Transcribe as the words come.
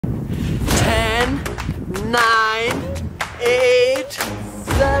9, 8,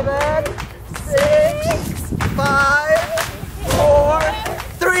 7, 6, 5, 4,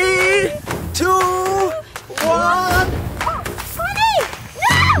 3, 2, 1.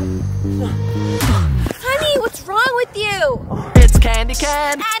 Honey, what's wrong with you? It's Candy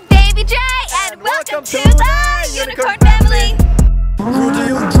Can And Baby J, and welcome to the Unicorn Family.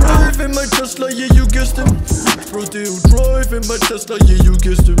 Rodeo drive in my Tesla, yeah, you guessed it. Rodeo drive in my Tesla, yeah, you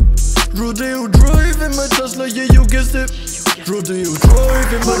guessed it. Rodeo drive in my Tesla, yeah, you guessed it. Rodeo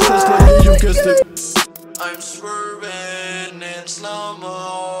drive in my Tesla, yeah, you guessed it. I'm swerving in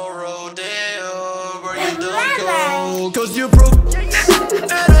slow-mo, rodeo, where you don't go. Cause you broke,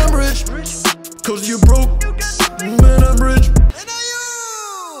 and I'm rich. Cause you broke, and I'm rich. And are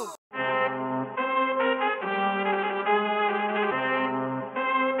you?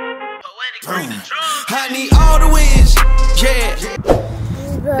 I need all the wins, yeah.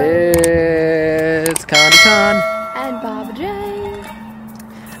 It's Candy Can And Baba J.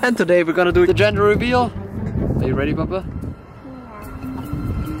 and today we're gonna do the gender reveal. Are you ready, Papa?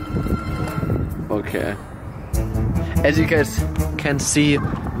 Okay. As you guys can see,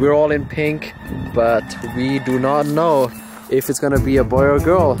 we're all in pink, but we do not know if it's gonna be a boy or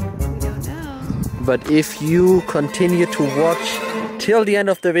girl. We don't know. But if you continue to watch till the end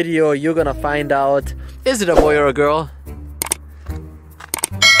of the video, you're gonna find out, is it a boy or a girl?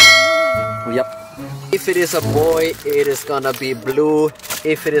 Yep. If it is a boy, it is gonna be blue.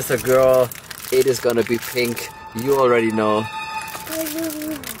 If it is a girl, it is gonna be pink. You already know.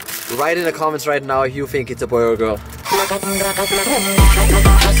 Write in the comments right now if you think it's a boy or a girl.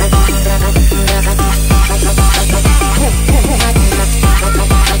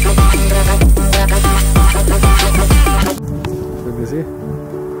 Let me see.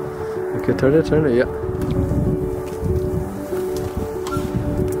 Okay, turn it, yeah.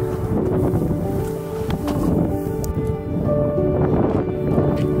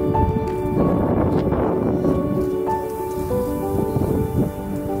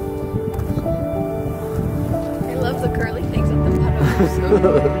 I love the curly things at the bottom.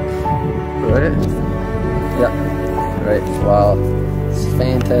 Right? Yeah. Right. Wow. It's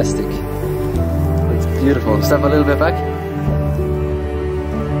fantastic. It's beautiful. Step a little bit back.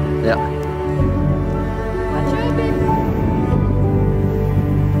 Yeah. Watch out, baby.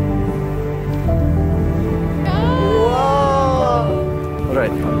 Whoa!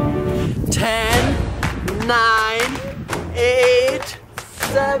 Alright. 10, 9, 8,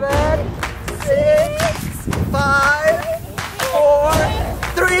 7, 6, 5, 4,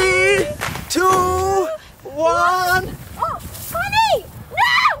 3, 2, 1. Oh, honey!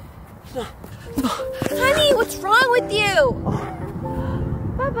 No! Honey, what's wrong with you?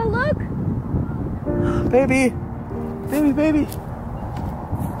 Papa, look! Baby! Baby!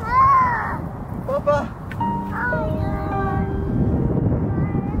 Papa!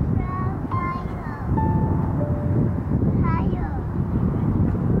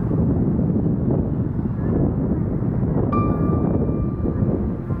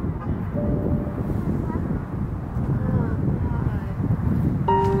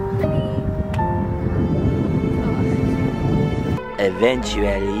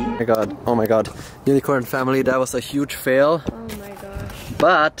 Eventually. Oh my god. Unicorn Family, that was a huge fail. Oh my gosh.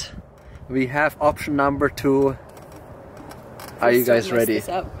 But we have option number 2. Are you guys ready?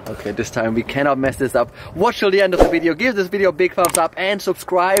 Okay, this time we cannot mess this up. Watch till the end of the video. Give this video a big thumbs up and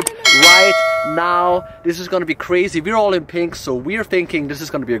subscribe right now. This is gonna be crazy. We're all in pink, so we're thinking this is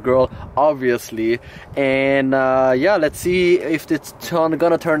gonna be a girl, obviously. And yeah, let's see if it's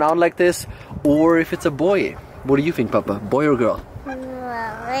gonna turn out like this or if it's a boy. What do you think, Papa? Boy or girl?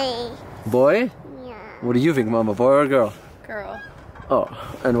 Boy? Yeah. What do you think, Mama? Boy or girl? Girl. Oh,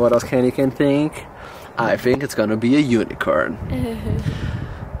 and what else Candy can think? I think it's gonna be a unicorn.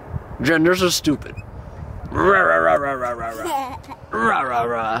 Genders are stupid. Rah, rah, rah, rah, rah, rah, rah. Rah, rah,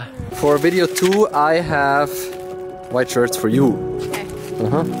 rah. For video 2, I have white shirts for you. Okay.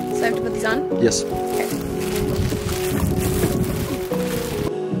 Uh-huh. So I have to put these on? Yes. Okay.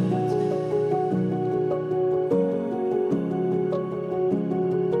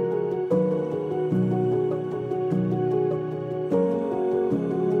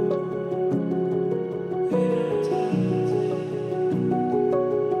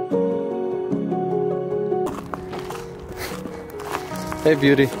 Hey,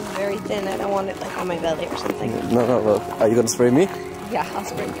 beauty. Very thin. I don't want it like on my belly or something. No. Are you gonna spray me? Yeah, I'll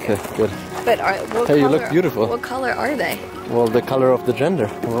spray you. Okay, good. But what Hey, you color, look beautiful. What color are they? Well, the color of the gender.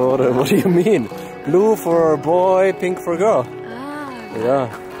 What do you mean? Blue for boy, pink for girl. Ah. Yeah.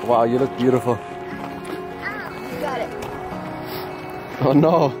 Wow, you look beautiful. You got it. Oh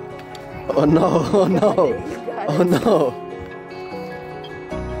no. Oh no, oh no, oh no.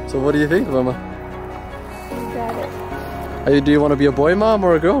 So what do you think, Mama? You got it. Do you want to be a boy mom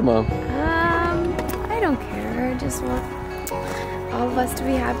or a girl mom? I don't care. I just want all of us to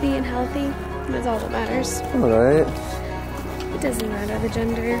be happy and healthy. That's all that matters. Alright. It doesn't matter the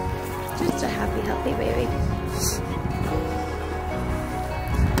gender. Just a happy, healthy baby.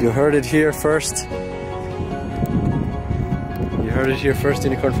 You heard it here first. You heard it here first,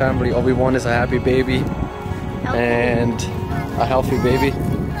 Unicorn family. All we want is a happy baby and a healthy baby.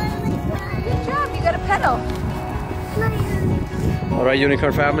 Good job, you got a pedal. Alright,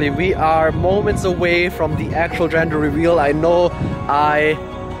 Unicorn family, we are moments away from the actual gender reveal. I know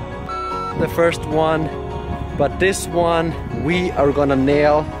the first one, but this one we are gonna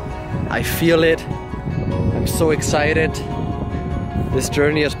nail. I feel it. I'm so excited. This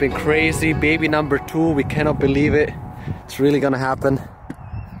journey has been crazy. Baby number 2, we cannot believe it. It's really gonna happen.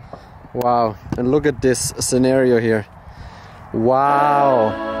 Wow, and look at this scenario here.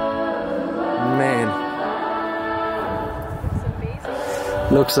 Wow. Man.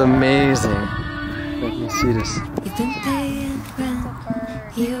 Looks amazing. Let me see this. You've been paying rent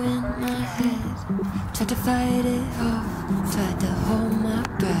here in my head. Tried to fight it off, tried to hold my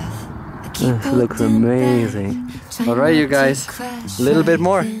breath. This looks amazing. Alright, you guys, a little bit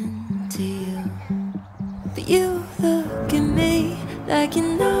more. But you look at me like you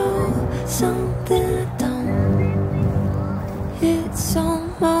know something I don't. It's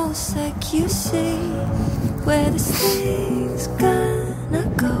almost like you see where this thing's gonna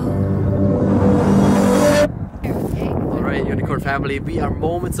go. Alright, Unicorn family, we are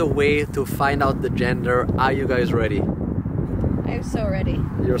moments away to find out the gender. Are you guys ready? I'm so ready.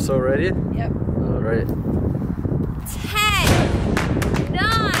 You're so ready? Yep. Alright. 10, 9,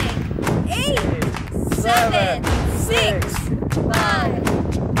 8, 7, 6, 5,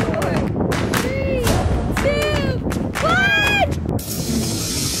 4, 3, 2, 1.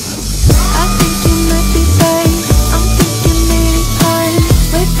 I think you might be right. I'm thinking maybe I'm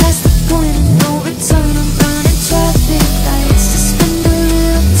way past the point of no return. I'm running traffic lights to spend a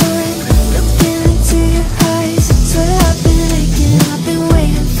little time looking into your eyes. So I've been aching, I've been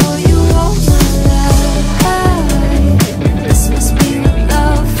waiting for you all my life. This must be what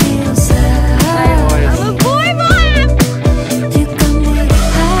love feels like. I'm a boy mom. You got me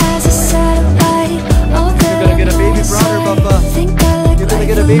high as a satellite. Oh, You're gonna get a baby brother, Papa. You're gonna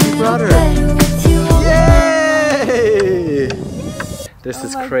get a baby brother. Yay! This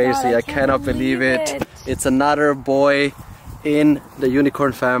is crazy. I cannot believe it. It's another boy in the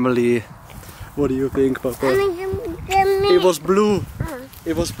Unicorn family. What do you think, Papa? It was blue.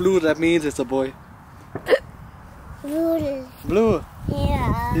 It was blue. That means it's a boy. Blue.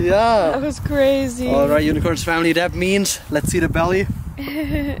 Yeah. Yeah. That was crazy. Alright, Unicorns family, that means, let's see the belly.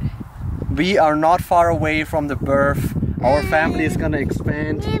 We are not far away from the birth. Our family is gonna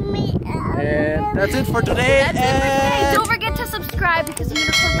expand. And that's it for today. That's it for today. Don't forget to subscribe because the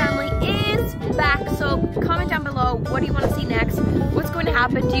Unicorn family is back. So comment down below, what do you want to see next? What's going to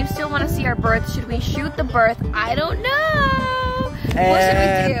happen? Do you still want to see our birth? Should we shoot the birth? I don't know. What should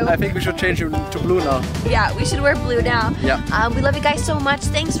we do? I think we should change it to blue now. Yeah, we should wear blue now. Yeah. We love you guys so much.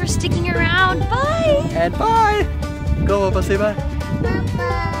 Thanks for sticking around. Bye. And bye. Go, Papa, say bye.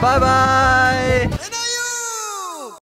 Bye bye.